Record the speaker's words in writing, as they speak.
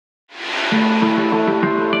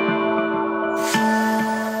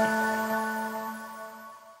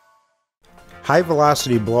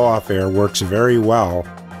High-velocity blow-off air works very well,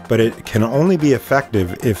 but it can only be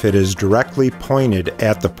effective if it is directly pointed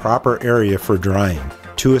at the proper area for drying.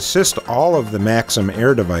 To assist all of the Maxum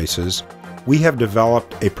air devices, we have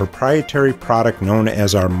developed a proprietary product known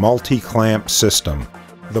as our multi-clamp system.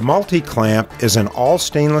 The multi-clamp is an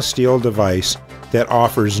all-stainless steel device that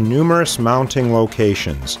offers numerous mounting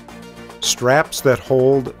locations. Straps that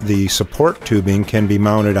hold the support tubing can be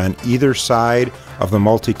mounted on either side of the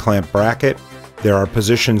multi-clamp bracket. There are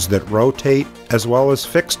positions that rotate, as well as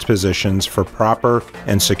fixed positions for proper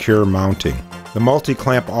and secure mounting. The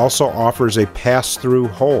multi-clamp also offers a pass-through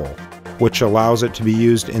hole, which allows it to be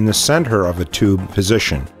used in the center of a tube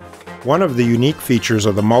position. One of the unique features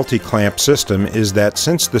of the multi-clamp system is that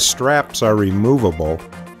since the straps are removable,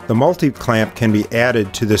 the multi-clamp can be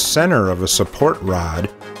added to the center of a support rod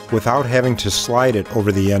without having to slide it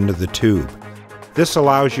over the end of the tube. This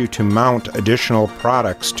allows you to mount additional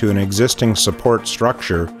products to an existing support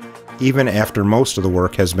structure even after most of the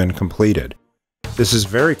work has been completed. This is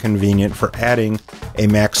very convenient for adding a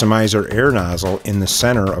maximizer air nozzle in the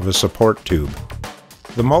center of a support tube.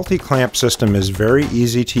 The multi-clamp system is very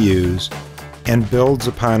easy to use and builds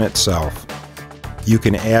upon itself. You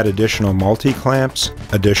can add additional multi-clamps,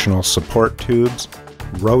 additional support tubes,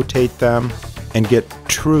 rotate them, and get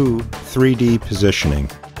true 3D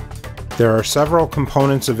positioning. There are several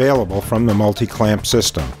components available from the multi-clamp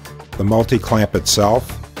system: the multi-clamp itself,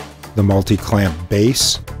 the multi-clamp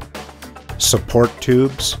base, support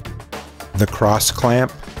tubes, the cross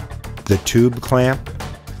clamp, the tube clamp,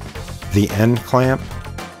 the end clamp,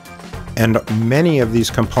 and many of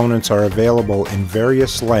these components are available in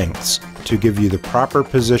various lengths to give you the proper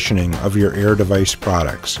positioning of your air device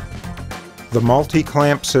products. The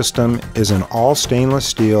multi-clamp system is an all stainless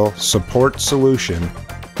steel support solution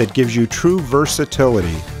that gives you true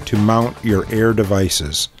versatility to mount your air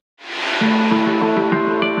devices.